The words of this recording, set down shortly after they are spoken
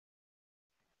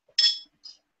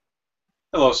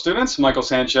Hello students, Michael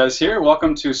Sanchez here.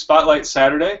 Welcome to Spotlight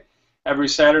Saturday. Every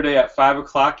Saturday at 5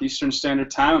 o'clock Eastern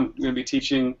Standard Time, I'm going to be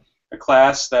teaching a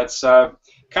class that's kind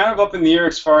of up in the air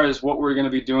as far as what we're going to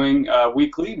be doing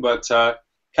weekly, but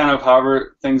kind of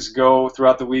however things go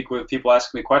throughout the week with people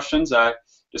asking me questions, I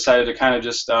decided to kind of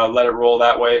just let it roll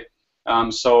that way.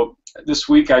 So this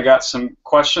week I got some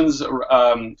questions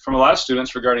from a lot of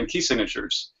students regarding key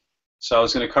signatures. So I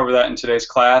was going to cover that in today's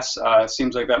class. It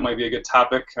seems like that might be a good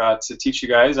topic to teach you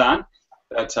guys on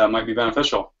that might be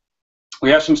beneficial. We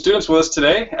have some students with us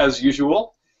today, as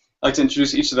usual. I'd like to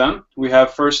introduce each of them. We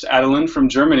have first Adeline from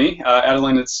Germany.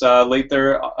 Adeline, it's late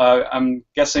there, I'm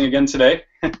guessing, again today.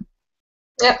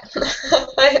 Yeah,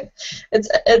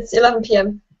 it's 11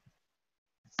 p.m.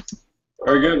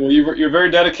 Very good. Well, you're very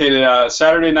dedicated.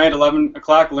 Saturday night, 11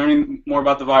 o'clock, learning more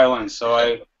about the violins. So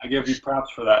I give you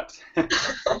props for that.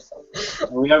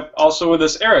 We have also with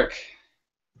us Eric.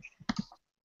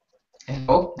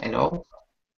 Hello, hello.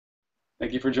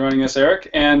 Thank you for joining us, Eric.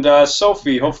 And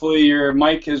Sophie, hopefully your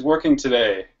mic is working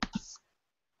today.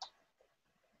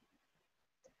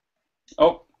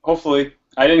 Oh, hopefully.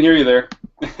 I didn't hear you there.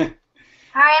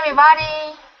 Hi,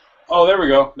 everybody. Oh, there we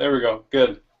go. There we go.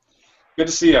 Good. Good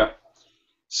to see you.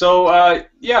 So,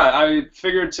 yeah, I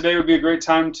figured today would be a great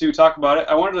time to talk about it.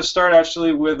 I wanted to start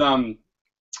actually with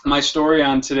my story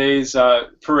on today's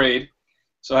parade.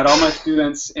 So I had all my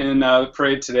students in the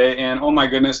parade today, and oh my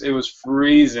goodness, it was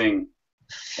freezing.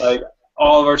 Like,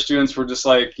 all of our students were just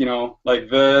like, you know, like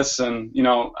this, and, you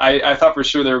know, I thought for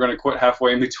sure they were going to quit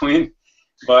halfway in between,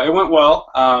 but it went well.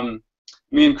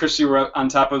 Me and Christy were on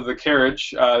top of the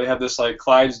carriage. They had this, like,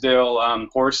 Clydesdale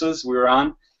horses we were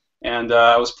on. And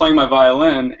I was playing my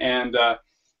violin, and I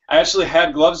actually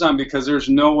had gloves on because there's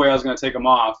no way I was going to take them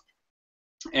off.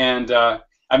 And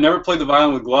I've never played the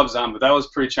violin with gloves on, but that was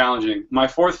pretty challenging. My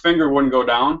fourth finger wouldn't go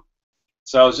down,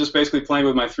 so I was just basically playing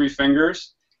with my 3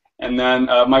 fingers. And then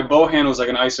my bow hand was like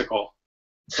an icicle,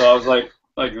 so I was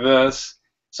like this.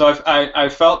 So I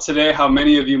felt today how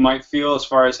many of you might feel as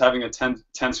far as having a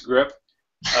tense grip.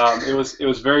 It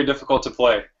was very difficult to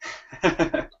play.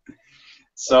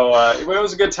 So it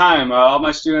was a good time. All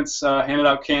my students handed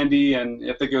out candy, and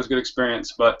I think it was a good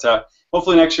experience. But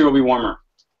hopefully next year will be warmer.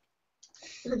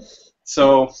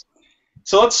 So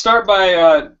let's start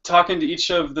by talking to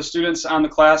each of the students on the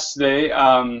class today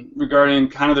regarding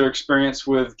kind of their experience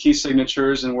with key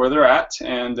signatures and where they're at,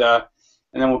 and then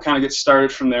we'll kind of get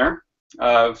started from there.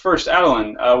 First,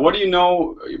 Adeline, what do you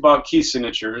know about key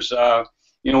signatures?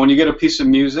 You know, when you get a piece of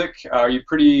music, are you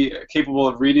pretty capable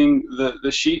of reading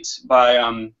the sheet by,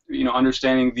 you know,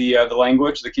 understanding the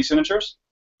language, the key signatures?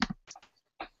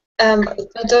 I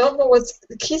don't know what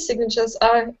the key signatures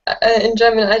are in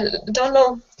German. I don't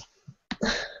know.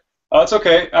 Oh, it's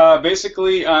okay.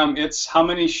 Basically, it's how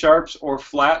many sharps or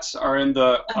flats are in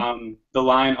the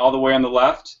line all the way on the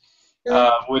left,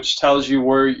 which tells you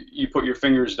where you put your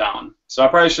fingers down. So I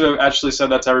probably should have actually said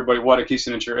that to everybody what a key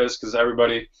signature is, because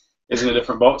everybody is in a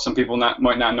different boat. Some people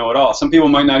might not know at all. Some people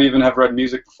might not even have read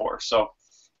music before. So,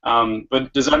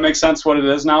 but does that make sense? What it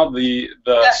is now?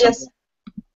 Yes.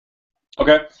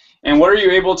 Okay. And what are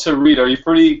you able to read? Are you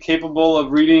pretty capable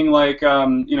of reading, like,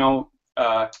 you know,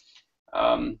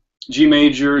 G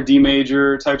major, D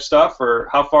major type stuff, or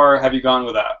how far have you gone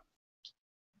with that?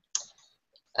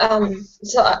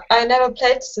 So I never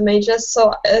played the majors.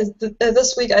 So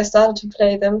this week I started to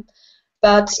play them.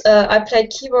 But I play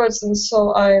keyboards, and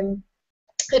so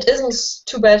it isn't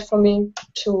too bad for me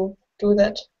to do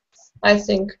that, I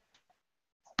think.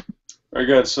 Very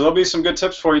good. So there'll be some good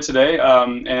tips for you today,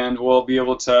 and we'll be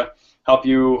able to help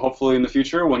you hopefully in the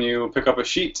future when you pick up a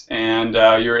sheet and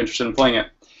you're interested in playing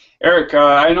it. Eric,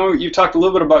 I know you talked a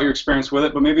little bit about your experience with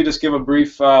it, but maybe just give a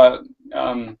brief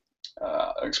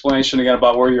explanation again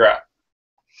about where you're at.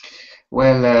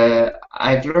 Well,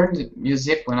 I've learned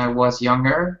music when I was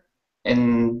younger,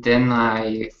 and then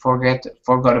I forgot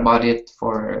about it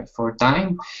for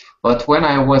time. But when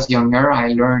I was younger, I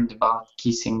learned about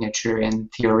key signature and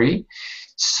theory.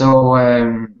 So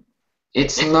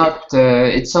it's not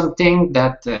it's something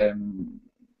that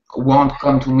won't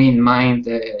come to me in mind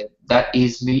that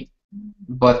easily.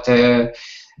 But I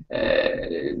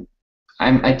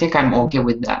think I'm okay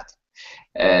with that.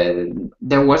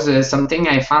 There was something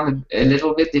I found a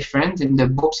little bit different in the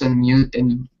books and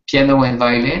piano and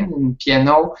violin. In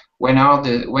piano, when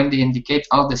they indicate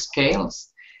all the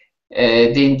scales,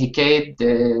 they indicate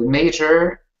the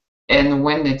major, and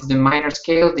when it's the minor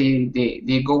scale,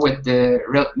 they go with the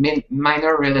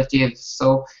minor relative.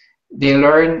 So they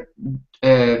learn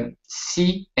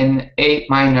C and A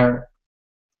minor.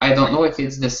 I don't know if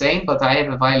it's the same, but I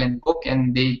have a violin book,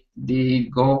 and they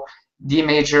go D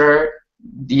major,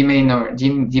 D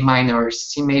minor,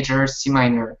 C major, C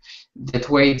minor. That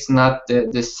way, it's not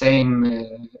the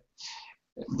same,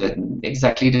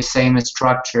 exactly the same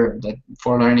structure that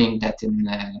for learning that in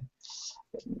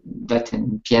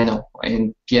piano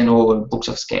books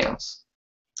of scales.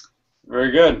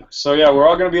 Very good. So yeah, we're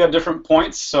all going to be at different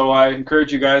points. So I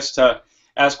encourage you guys to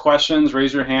ask questions,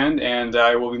 raise your hand, and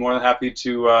I will be more than happy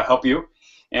to help you.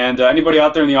 And anybody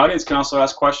out there in the audience can also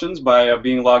ask questions by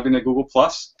being logged into Google+.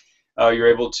 You're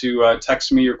able to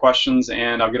text me your questions,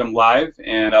 and I'll get them live,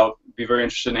 and I'll be very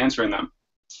interested in answering them.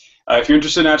 If you're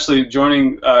interested in actually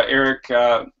joining Eric,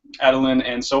 Adeline,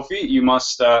 and Sophie, you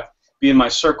must be in my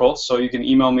circle. So you can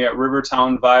email me at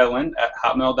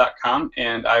rivertownviolin@hotmail.com,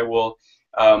 and I will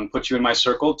put you in my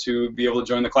circle to be able to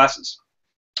join the classes.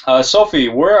 Sophie,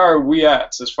 where are we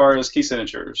at as far as key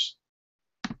signatures?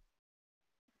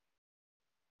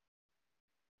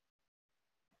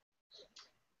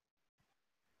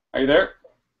 Are you there?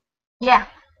 Yeah.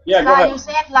 Yeah, go Like ahead. you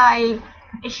said, like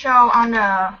it show on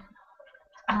the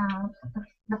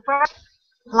first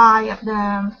line of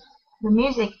the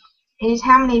music is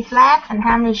how many flat and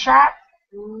how many sharp.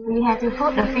 We have to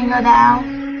put the finger down,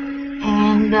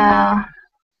 and how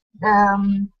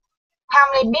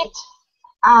many beats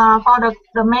for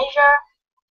the measure.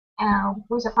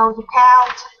 We're supposed to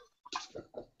count.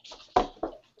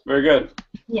 Very good.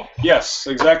 Yeah. Yes,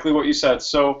 exactly what you said.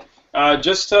 So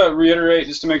just to reiterate,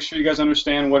 just to make sure you guys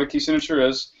understand what a key signature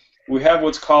is, we have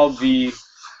what's called the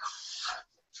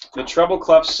treble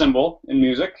clef symbol in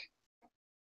music.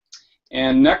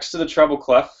 And next to the treble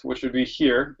clef, which would be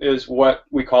here, is what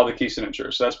we call the key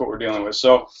signature. So that's what we're dealing with.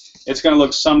 So it's going to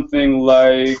look something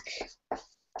like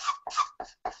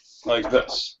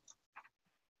this.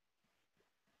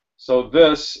 So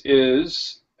this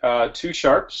is two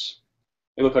sharps.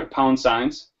 They look like pound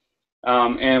signs.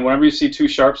 And whenever you see two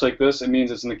sharps like this, it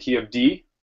means it's in the key of D.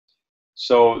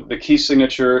 So the key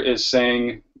signature is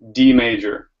saying D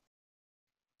major.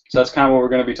 So that's kind of what we're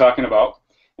going to be talking about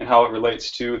and how it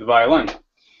relates to the violin.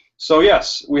 So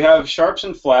yes, we have sharps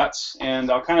and flats,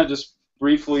 and I'll kind of just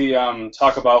briefly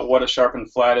talk about what a sharp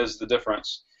and flat is, the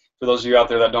difference, for those of you out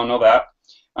there that don't know that.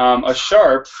 A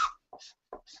sharp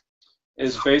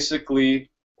is basically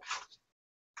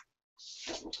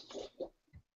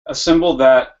a symbol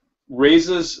that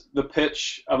raises the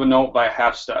pitch of a note by a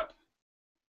half step.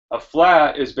 A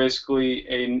flat is basically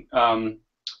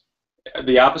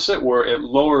the opposite, where it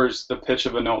lowers the pitch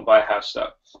of a note by a half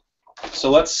step.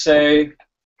 So let's say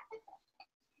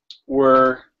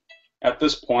we're at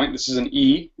this point. This is an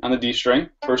E on the D string,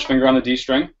 first finger on the D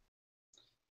string.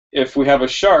 If we have a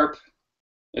sharp,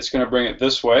 it's going to bring it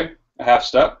this way, a half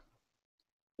step.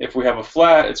 If we have a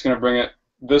flat, it's going to bring it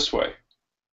this way.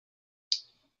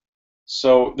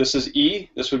 So this is E.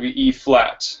 This would be E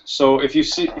flat. So if you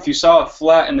saw a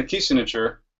flat in the key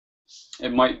signature,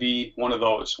 it might be one of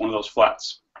those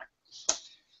flats.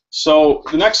 So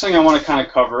the next thing I want to kind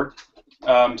of cover,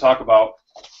 talk about,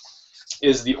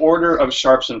 is the order of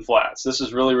sharps and flats. This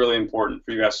is really, really important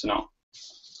for you guys to know.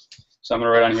 So I'm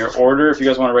going to write on here order, if you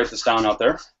guys want to write this down out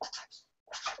there.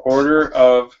 Order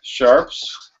of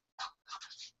sharps,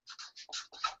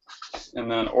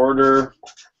 and then order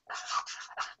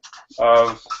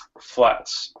of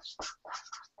flats.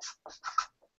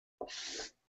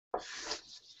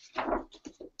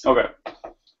 Okay,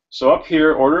 so up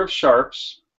here, order of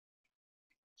sharps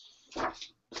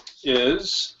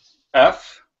is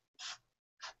F.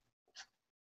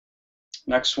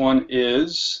 Next one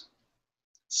is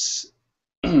C.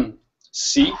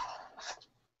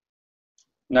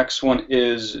 Next one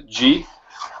is G.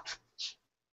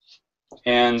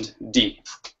 And D.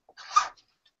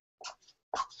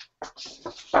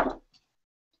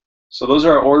 So those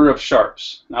are our order of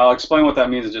sharps. Now I'll explain what that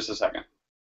means in just a second.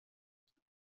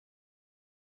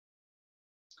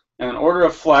 And an order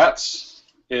of flats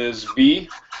is B,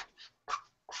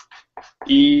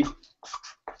 E,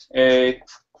 A,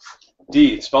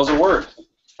 D. It spells a word.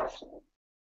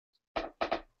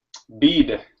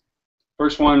 Bead.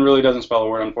 First one really doesn't spell a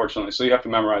word, unfortunately, so you have to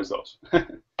memorize those.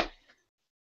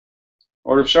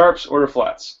 Order of sharps, order of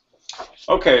flats.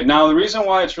 Okay, now the reason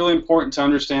why it's really important to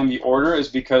understand the order is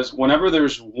because whenever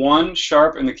there's one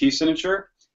sharp in the key signature,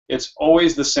 it's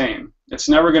always the same. It's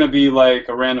never going to be like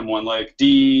a random one, like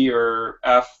D or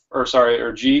F, or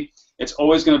G. It's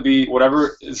always going to be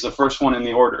whatever is the first one in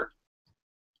the order.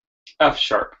 F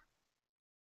sharp.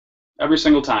 Every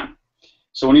single time.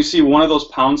 So when you see one of those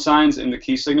pound signs in the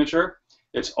key signature,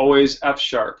 it's always F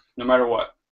sharp, no matter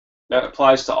what. That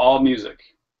applies to all music.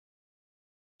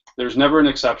 There's never an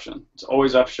exception. It's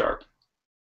always F sharp.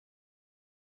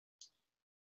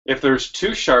 If there's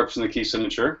two sharps in the key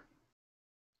signature,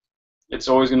 it's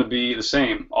always going to be the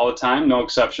same all the time, no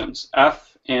exceptions.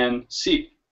 F and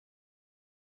C.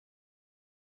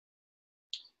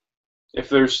 If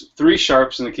there's 3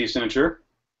 sharps in the key signature,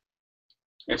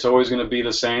 it's always going to be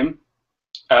the same.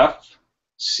 F,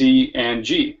 C, and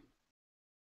G.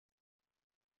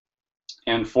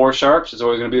 And 4 sharps, it's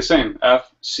always going to be the same.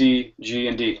 F, C, G,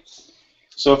 and D.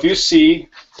 So if you see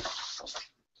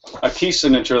a key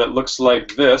signature that looks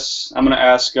like this, I'm going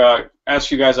to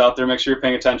ask you guys out there, make sure you're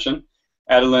paying attention.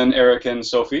 Adeline, Eric, and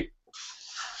Sophie.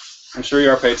 I'm sure you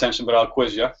are paying attention, but I'll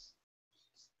quiz you.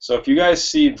 So if you guys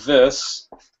see this,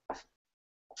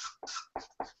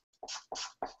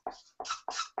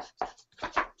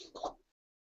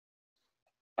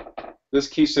 this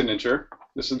key signature,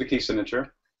 this is the key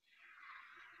signature.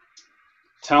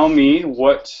 Tell me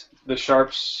what the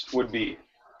sharps would be.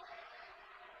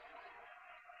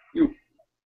 You.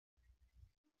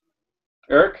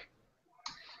 Eric?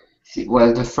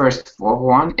 Well, the first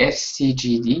one, F, C,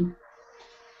 G, D.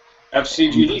 F,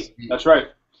 C, G, D. That's right.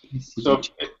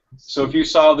 So if you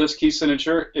saw this key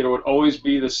signature, it would always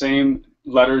be the same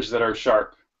letters that are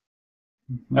sharp.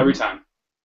 Every time.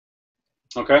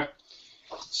 Okay?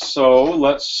 So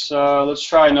let's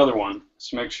try another one.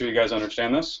 Let's make sure you guys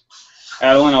understand this.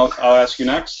 Adeline, I'll ask you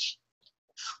next.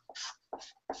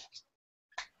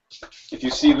 If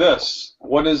you see this,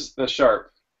 what is the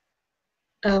sharp?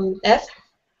 F.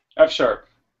 F sharp.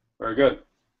 Very good.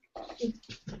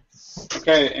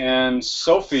 Okay, and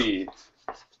Sophie,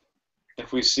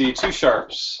 if we see 2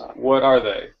 sharps, what are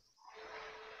they?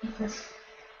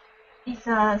 It's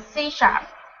a C sharp.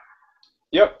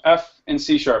 Yep, F and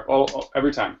C sharp,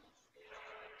 every time.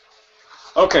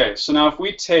 Okay, so now if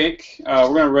we take, we're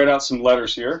going to write out some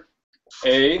letters here.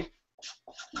 A,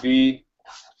 B,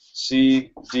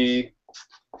 C, D,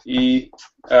 E,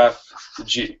 F,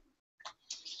 G.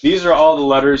 These are all the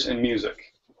letters in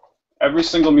music. Every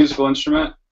single musical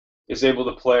instrument is able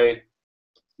to play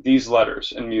these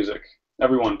letters in music.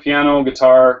 Everyone, piano,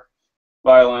 guitar,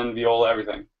 violin, viola,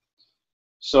 everything.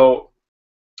 So,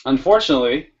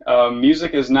 unfortunately,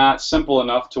 music is not simple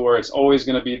enough to where it's always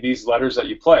going to be these letters that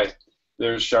you play.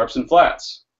 There's sharps and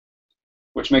flats,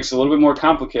 which makes it a little bit more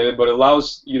complicated, but it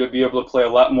allows you to be able to play a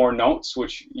lot more notes,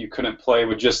 which you couldn't play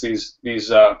with just these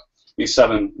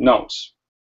 7 notes.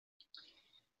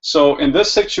 So in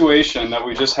this situation that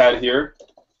we just had here,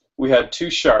 we had 2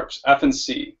 sharps, F and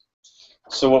C.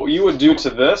 So what you would do to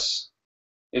this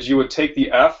is you would take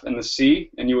the F and the C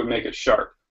and you would make it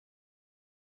sharp.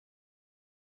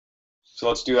 So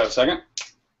let's do that a second.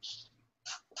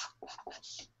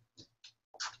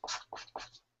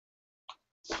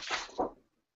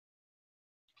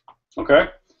 Okay,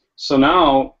 so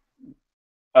now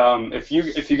if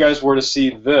you guys were to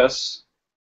see this,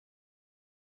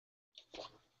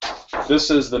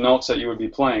 this is the notes that you would be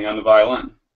playing on the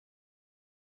violin.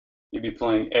 You'd be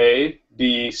playing A,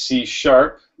 B, C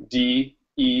sharp, D,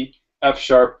 E, F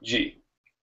sharp, G.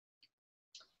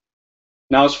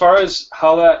 Now as far as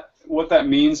what that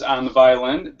means on the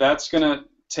violin, that's going to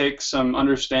take some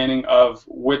understanding of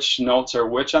which notes are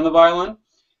which on the violin,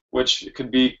 which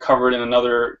could be covered in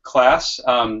another class.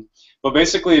 But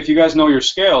basically, if you guys know your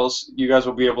scales, you guys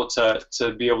will be able to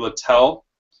tell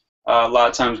a lot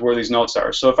of times where these notes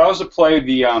are. So if I was to play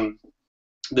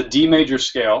the D major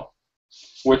scale,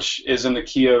 which is in the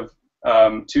key of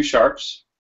 2 sharps,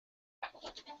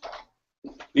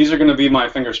 these are going to be my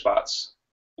finger spots,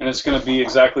 and it's going to be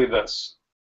exactly this.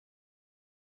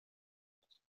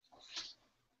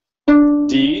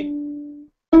 D,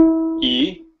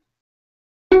 E,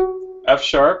 F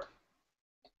sharp,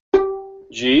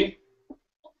 G,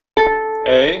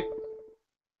 A,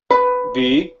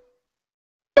 B,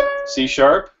 C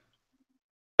sharp,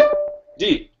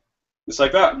 D. Just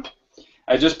like that.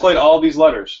 I just played all these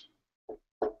letters.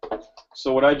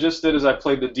 So what I just did is I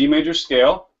played the D major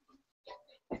scale.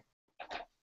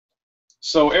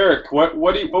 So Eric, what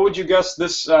would you guess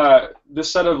this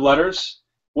set of letters?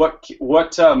 What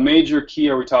major key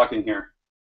are we talking here?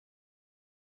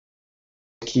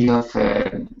 Key of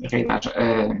Re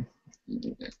major.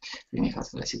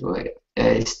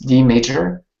 It's D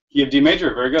major. Key of D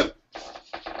major. Very good.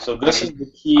 So this is the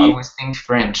key. I always think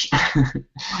French.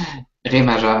 Re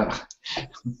major.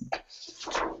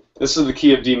 This is the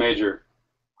key of D major.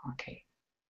 Okay.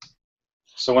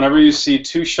 So whenever you see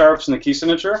 2 sharps in the key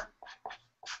signature,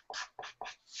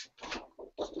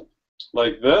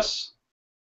 like this,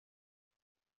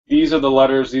 these are the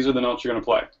letters, these are the notes you're going to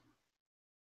play.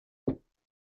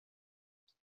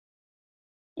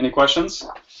 Any questions?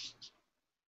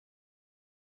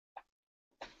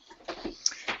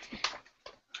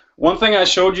 One thing I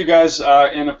showed you guys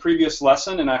in a previous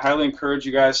lesson, and I highly encourage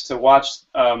you guys to watch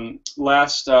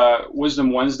last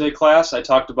Wisdom Wednesday class, I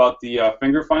talked about the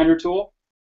finger finder tool.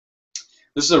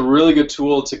 This is a really good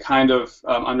tool to kind of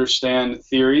understand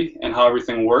theory and how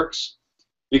everything works,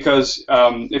 because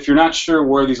if you're not sure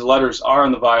where these letters are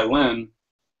in the violin,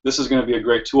 this is going to be a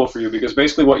great tool for you, because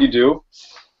basically what you do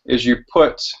is you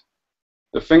put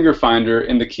the finger finder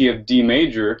in the key of D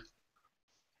major,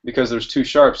 because there's two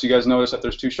sharps. You guys notice that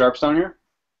there's two sharps down here?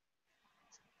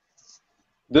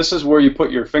 This is where you put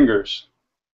your fingers.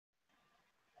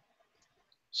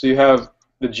 So you have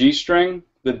the G string,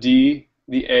 the D,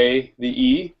 the A, the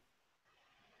E.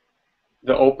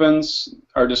 The opens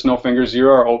are just no fingers,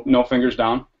 0 or no fingers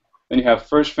down. Then you have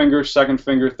first finger, second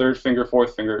finger, third finger,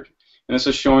 fourth finger. And this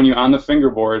is showing you on the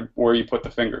fingerboard where you put the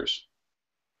fingers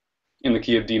in the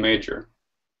key of D major.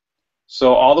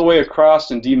 So all the way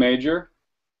across in D major,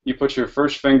 you put your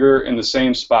first finger in the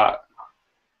same spot.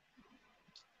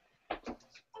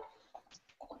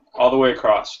 All the way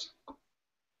across.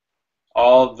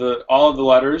 All of the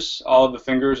letters, all of the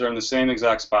fingers are in the same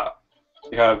exact spot.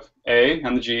 You have A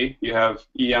on the G, you have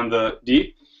E on the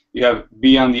D, you have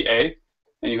B on the A,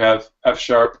 and you have F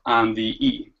sharp on the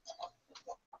E.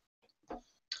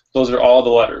 Those are all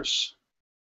the letters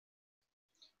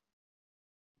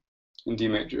in D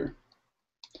major.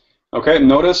 Okay,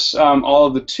 notice all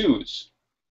of the twos.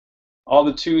 All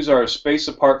the twos are a space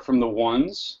apart from the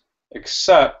ones,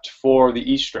 except for the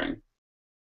E string.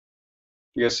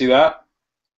 You guys see that?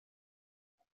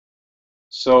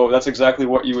 So that's exactly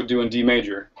what you would do in D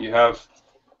major. You have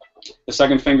the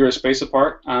second finger a space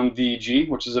apart on the G,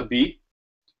 which is a B.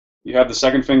 You have the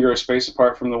second finger a space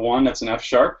apart from the 1, that's an F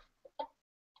sharp.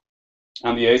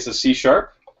 On the A, it's a C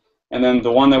sharp. And then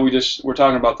the one that we're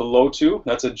talking about, the low 2,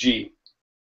 that's a G.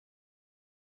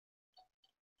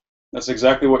 That's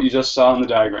exactly what you just saw in the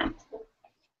diagram.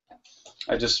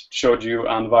 I just showed you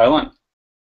on the violin.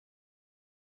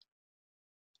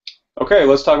 Okay,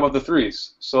 let's talk about the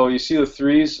threes. So you see the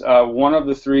threes, one of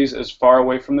the threes is far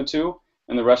away from the 2,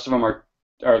 and the rest of them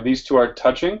are these two are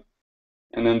touching,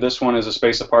 and then this one is a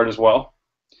space apart as well.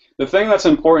 The thing that's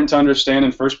important to understand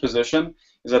in first position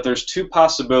is that there's two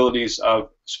possibilities of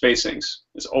spacings.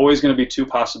 It's always going to be two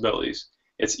possibilities.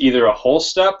 It's either a whole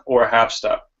step or a half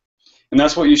step. And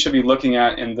that's what you should be looking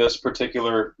at in this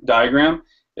particular diagram,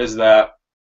 is that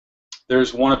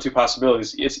there's one of two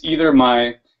possibilities. It's either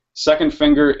my second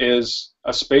finger is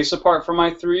a space apart from my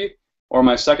 3, or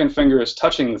my second finger is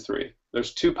touching the 3.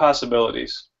 There's two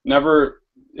possibilities.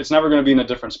 It's never going to be in a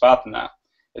different spot than that.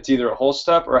 It's either a whole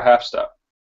step or a half step.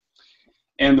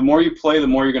 And the more you play, the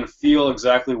more you're going to feel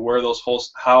exactly where those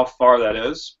how far that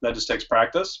is. That just takes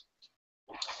practice.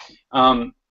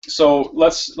 So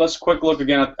let's quick look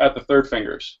again at the third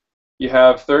fingers. You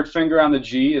have third finger on the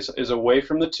G is away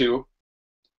from the 2.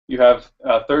 You have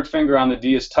third finger on the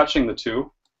D is touching the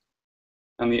 2.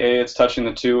 On the A, it's touching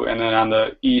the 2, and then on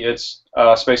the E, it's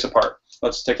space apart.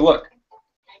 Let's take a look.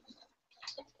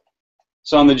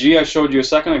 So on the G, I showed you a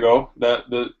second ago that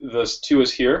the 2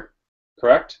 is here,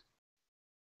 correct?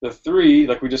 The 3,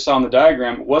 like we just saw in the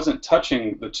diagram, wasn't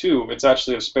touching the 2. It's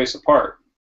actually a space apart.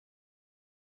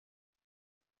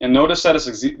 And notice that it's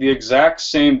the exact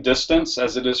same distance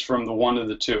as it is from the 1 to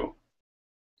the 2.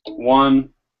 1,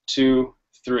 2,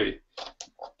 3.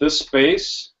 This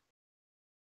space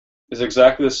is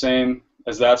exactly the same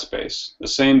as that space, the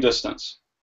same distance.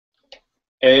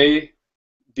 A,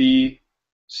 B,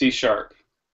 C sharp.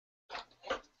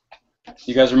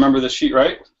 You guys remember this sheet,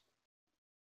 right?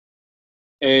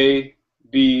 A,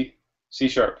 B, C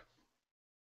sharp.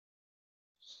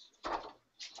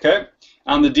 Okay,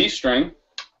 on the D string,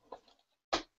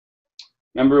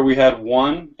 remember we had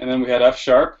 1 and then we had F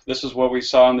sharp. This is what we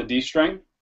saw on the D string.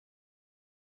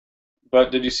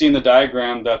 But did you see in the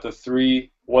diagram that the 3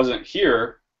 wasn't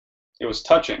here, it was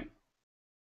touching?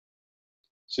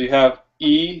 So you have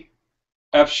E,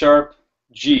 F sharp,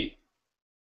 G.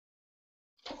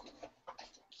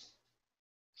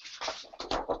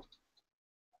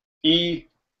 E,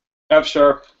 F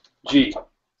sharp, G.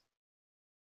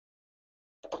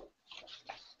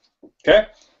 Okay,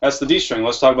 that's the D string.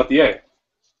 Let's talk about the A.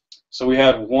 So we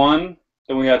had 1,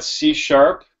 then we had C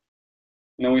sharp,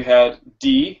 and then we had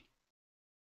D.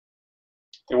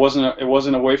 It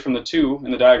wasn't away from the 2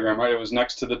 in the diagram, right? It was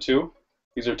next to the 2.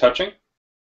 These are touching.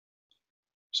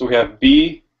 So we have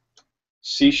B,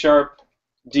 C sharp,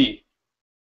 D.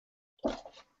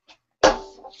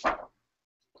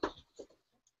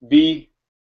 B,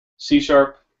 C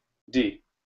sharp, D.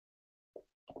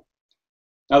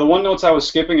 Now the one notes I was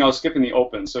skipping the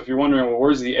open. So if you're wondering, well,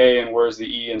 where's the A and where's the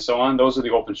E and so on, those are the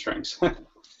open strings.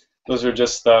 Those are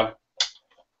just the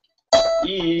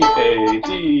E, A,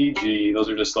 D, G. Those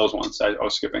are just those ones I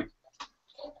was skipping.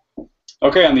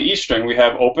 Okay, on the E string we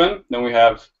have open, then we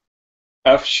have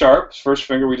F sharp, first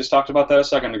finger, we just talked about that a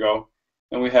second ago.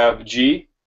 Then we have G,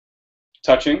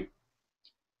 touching.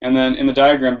 And then in the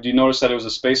diagram, do you notice that it was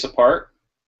a space apart?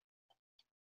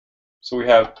 So we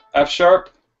have F sharp,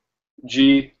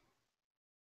 G,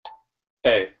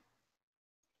 A.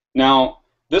 Now,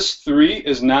 this 3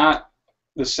 is not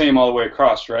the same all the way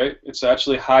across, right? It's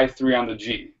actually high 3 on the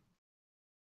G.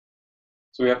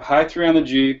 So we have high 3 on the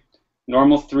G,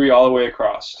 normal 3 all the way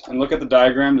across. And look at the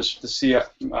diagram just to see,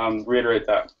 reiterate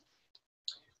that.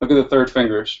 Look at the third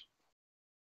fingers.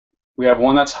 We have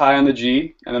one that's high on the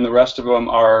G, and then the rest of them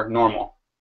are normal.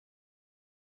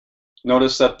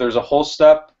 Notice that there's a whole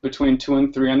step between 2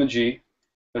 and 3 on the G.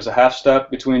 There's a half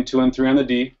step between 2 and 3 on the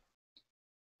D.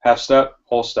 Half step,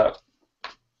 whole step.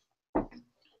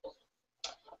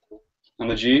 On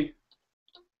the G,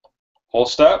 whole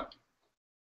step,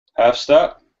 half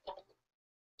step,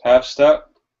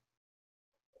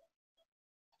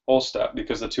 whole step,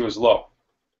 because the 2 is low.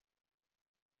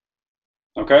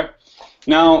 Okay?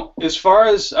 Now, as far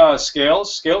as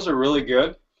scales are really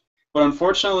good, but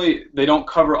unfortunately they don't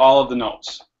cover all of the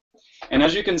notes. And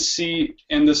as you can see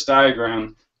in this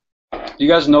diagram, you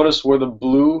guys notice where the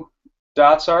blue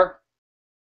dots are?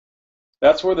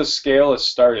 That's where the scale is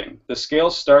starting. The scale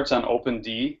starts on open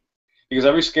D, because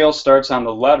every scale starts on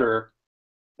the letter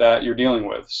that you're dealing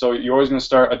with. So you're always going to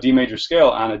start a D major scale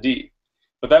on a D.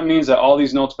 But that means that all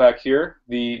these notes back here,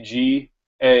 the G,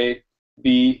 A,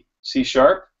 B, C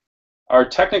sharp, are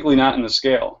technically not in the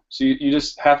scale. So you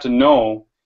just have to know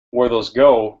where those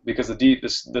go, because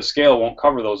the scale won't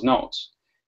cover those notes,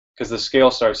 because the scale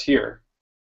starts here.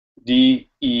 D,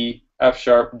 E, F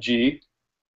sharp, G.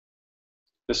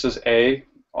 This is A,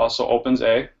 also opens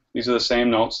A. These are the same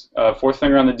notes. Fourth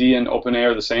finger on the D and open A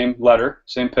are the same letter,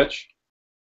 same pitch.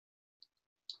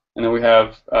 And then we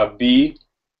have B,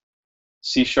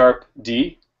 C sharp,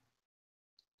 D.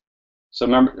 So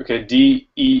remember, okay, D,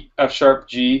 E, F sharp,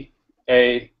 G,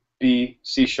 A, B,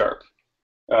 C sharp,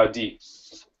 D.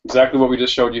 Exactly what we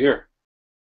just showed you here.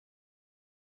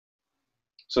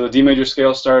 So the D major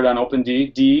scale started on open D.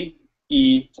 D,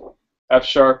 E, F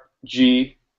sharp,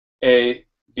 G, A,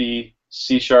 B,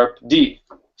 C sharp, D.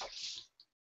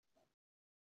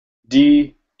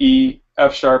 D, E,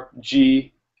 F sharp,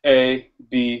 G, A,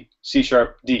 B, C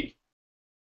sharp, D.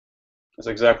 That's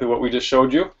exactly what we just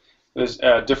showed you. There's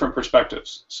different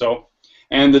perspectives. So,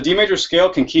 and the D major scale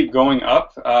can keep going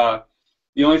up.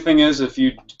 The only thing is, if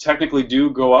you technically do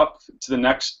go up to the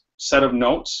next set of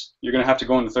notes, you're going to have to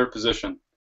go in the third position.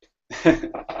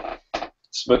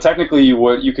 But technically,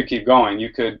 you could keep going. You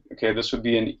could, okay, this would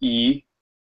be an E,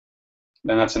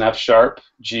 then that's an F sharp,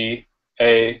 G,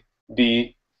 A,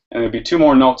 B, and there'd be 2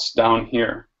 more notes down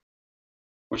here,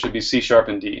 which would be C sharp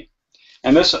and D.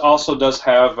 And this also does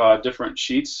have different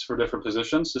sheets for different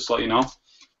positions, just to let you know.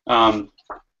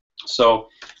 So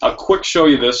I'll quick show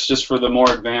you this just for the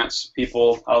more advanced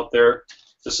people out there.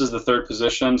 This is the third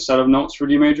position set of notes for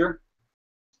D major.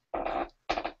 To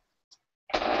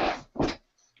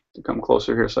come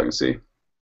closer here so I can see.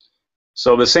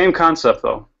 So the same concept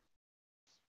though.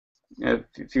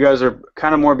 If you guys are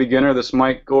kind of more beginner, this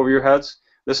might go over your heads.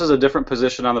 This is a different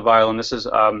position on the violin. This is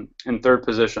in third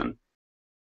position.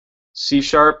 C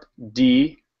sharp,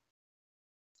 D,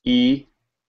 E,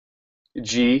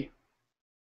 G,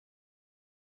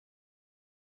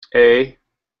 A,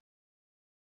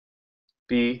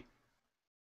 B,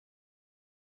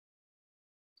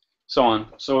 so on.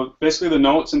 So basically the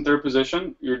notes in third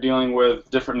position, you're dealing with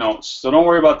different notes. So don't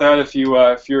worry about that if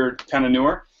you're kind of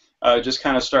newer. Just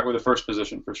kind of start with the first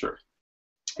position for sure.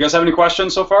 You guys have any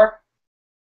questions so far?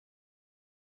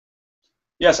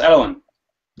 Yes, Adeline.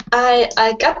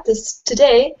 I got this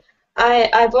today.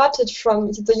 I bought it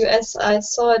from the US. I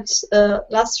saw it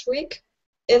last week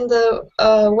in the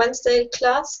Wednesday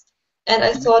class, and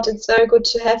I thought it's very good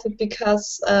to have it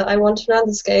because I want to learn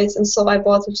the scales, and so I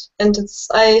bought it. And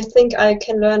I think I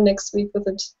can learn next week with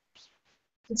it.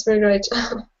 It's very great.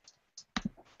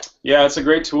 Yeah, it's a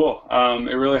great tool.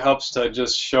 It really helps to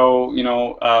just show,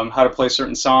 how to play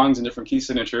certain songs and different key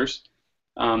signatures.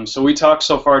 So we talked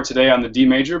so far today on the D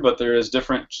major, but there is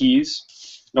different keys.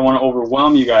 I don't want to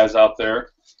overwhelm you guys out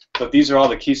there, but these are all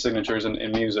the key signatures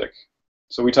in music.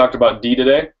 So we talked about D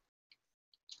today,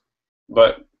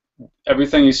 but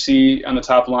everything you see on the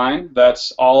top line,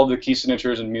 that's all of the key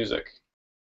signatures in music.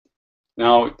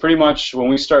 Now, pretty much when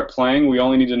we start playing, we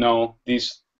only need to know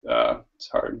these. It's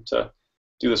hard to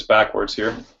do this backwards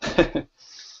here.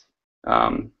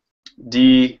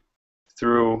 D3,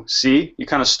 through C, you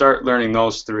kind of start learning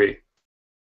those three.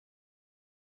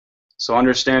 So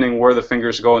understanding where the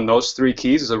fingers go in those three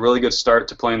keys is a really good start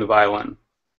to playing the violin,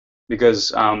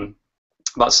 because about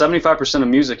 75% of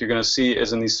music you're going to see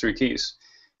is in these three keys,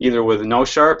 either with no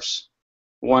sharps,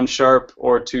 one sharp,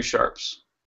 or two sharps.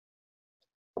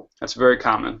 That's very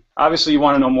common. Obviously, you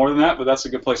want to know more than that, but that's a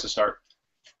good place to start.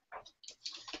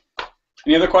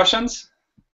 Any other questions?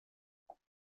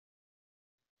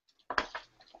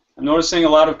 I'm noticing a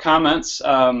lot of comments.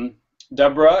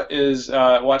 Deborah is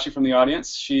watching from the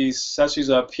audience. She says she's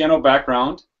a piano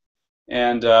background,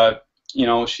 and you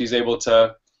know, she's able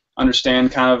to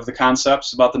understand kind of the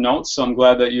concepts about the notes. So I'm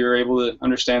glad that you're able to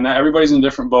understand that. Everybody's in a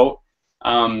different boat.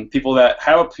 People that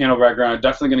have a piano background are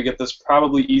definitely going to get this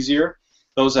probably easier.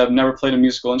 Those that have never played a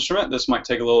musical instrument, this might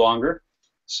take a little longer.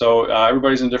 So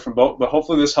everybody's in a different boat, but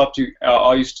hopefully this helped you,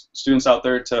 all you students out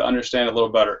there, to understand it a little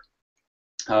better.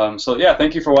 So yeah,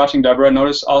 thank you for watching, Deborah.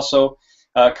 Notice also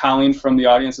Colleen from the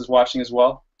audience is watching as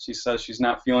well. She says she's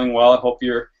not feeling well. I hope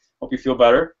you feel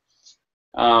better.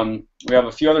 We have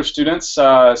a few other students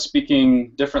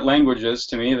speaking different languages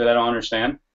to me that I don't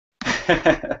understand.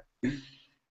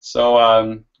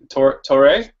 So Torre,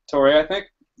 I think.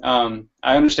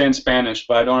 I understand Spanish,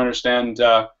 but I don't understand.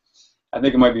 I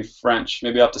think it might be French.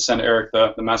 Maybe I'll have to send Eric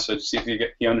the message, see if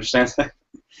he understands that.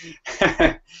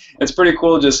 It's pretty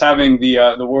cool just having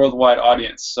the worldwide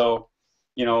audience. So,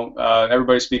 you know,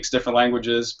 everybody speaks different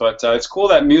languages, but it's cool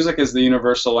that music is the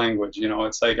universal language. You know,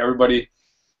 it's like everybody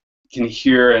can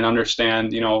hear and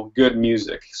understand, you know, good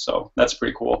music. So that's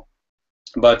pretty cool.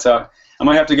 But I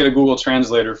might have to get a Google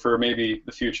Translator for maybe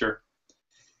the future.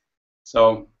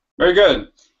 So very good.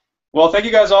 Well, thank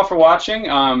you guys all for watching.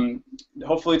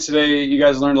 Hopefully today you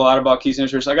guys learned a lot about keys and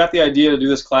instruments. I got the idea to do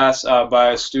this class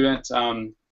by a student,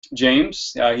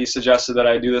 James. He suggested that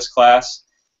I do this class,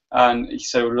 and he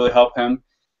said it would really help him.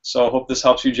 So I hope this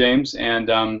helps you, James, and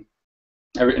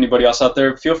anybody else out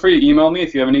there. Feel free to email me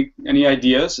if you have any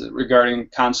ideas regarding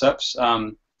concepts.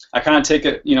 I kind of take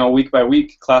it, you know, week by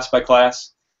week, class by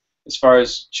class, as far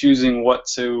as choosing what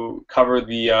to cover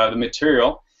the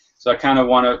material. So I kind of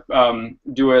want to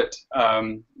do it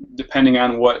depending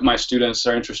on what my students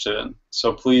are interested in.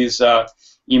 So please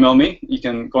email me. You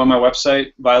can go on my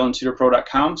website,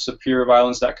 violintutorpro.com,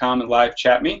 superiorviolins.com, and live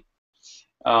chat me.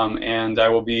 And I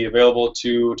will be available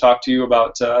to talk to you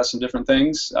about some different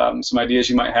things, some ideas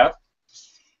you might have.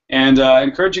 And I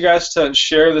encourage you guys to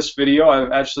share this video.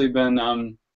 I've actually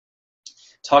been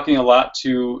talking a lot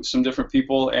to some different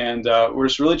people, and we're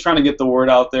just really trying to get the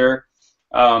word out there.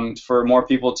 For more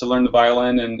people to learn the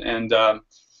violin, and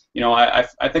you know, I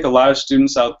think a lot of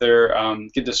students out there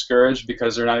get discouraged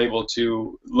because they're not able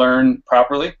to learn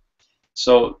properly.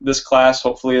 So this class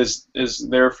hopefully is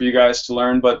there for you guys to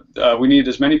learn, but we need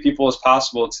as many people as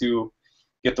possible to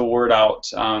get the word out.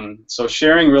 So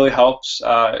sharing really helps.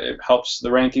 It helps the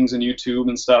rankings in YouTube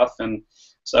and stuff, and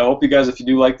so I hope you guys, if you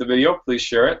do like the video, please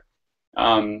share it.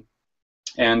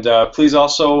 And please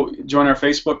also join our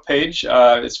Facebook page.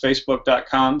 It's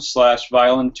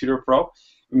facebook.com/violintutorpro.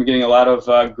 We've been getting a lot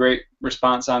of great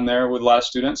response on there with a lot of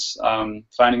students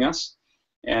finding us.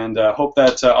 And hope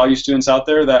that all you students out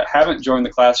there that haven't joined the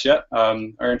class yet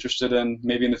are interested in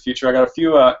maybe in the future. I got a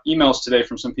few emails today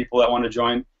from some people that want to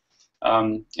join.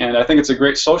 And I think it's a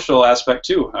great social aspect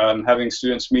too, having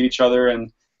students meet each other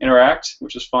and interact,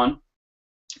 which is fun,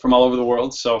 from all over the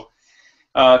world. So.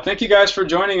 Thank you guys for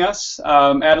joining us,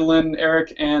 Adeline,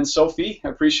 Eric, and Sophie. I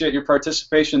appreciate your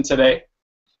participation today.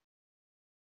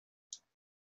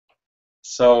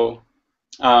 So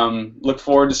look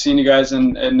forward to seeing you guys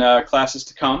in classes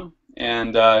to come,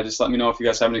 and just let me know if you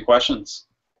guys have any questions.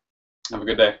 Have a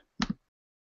good day.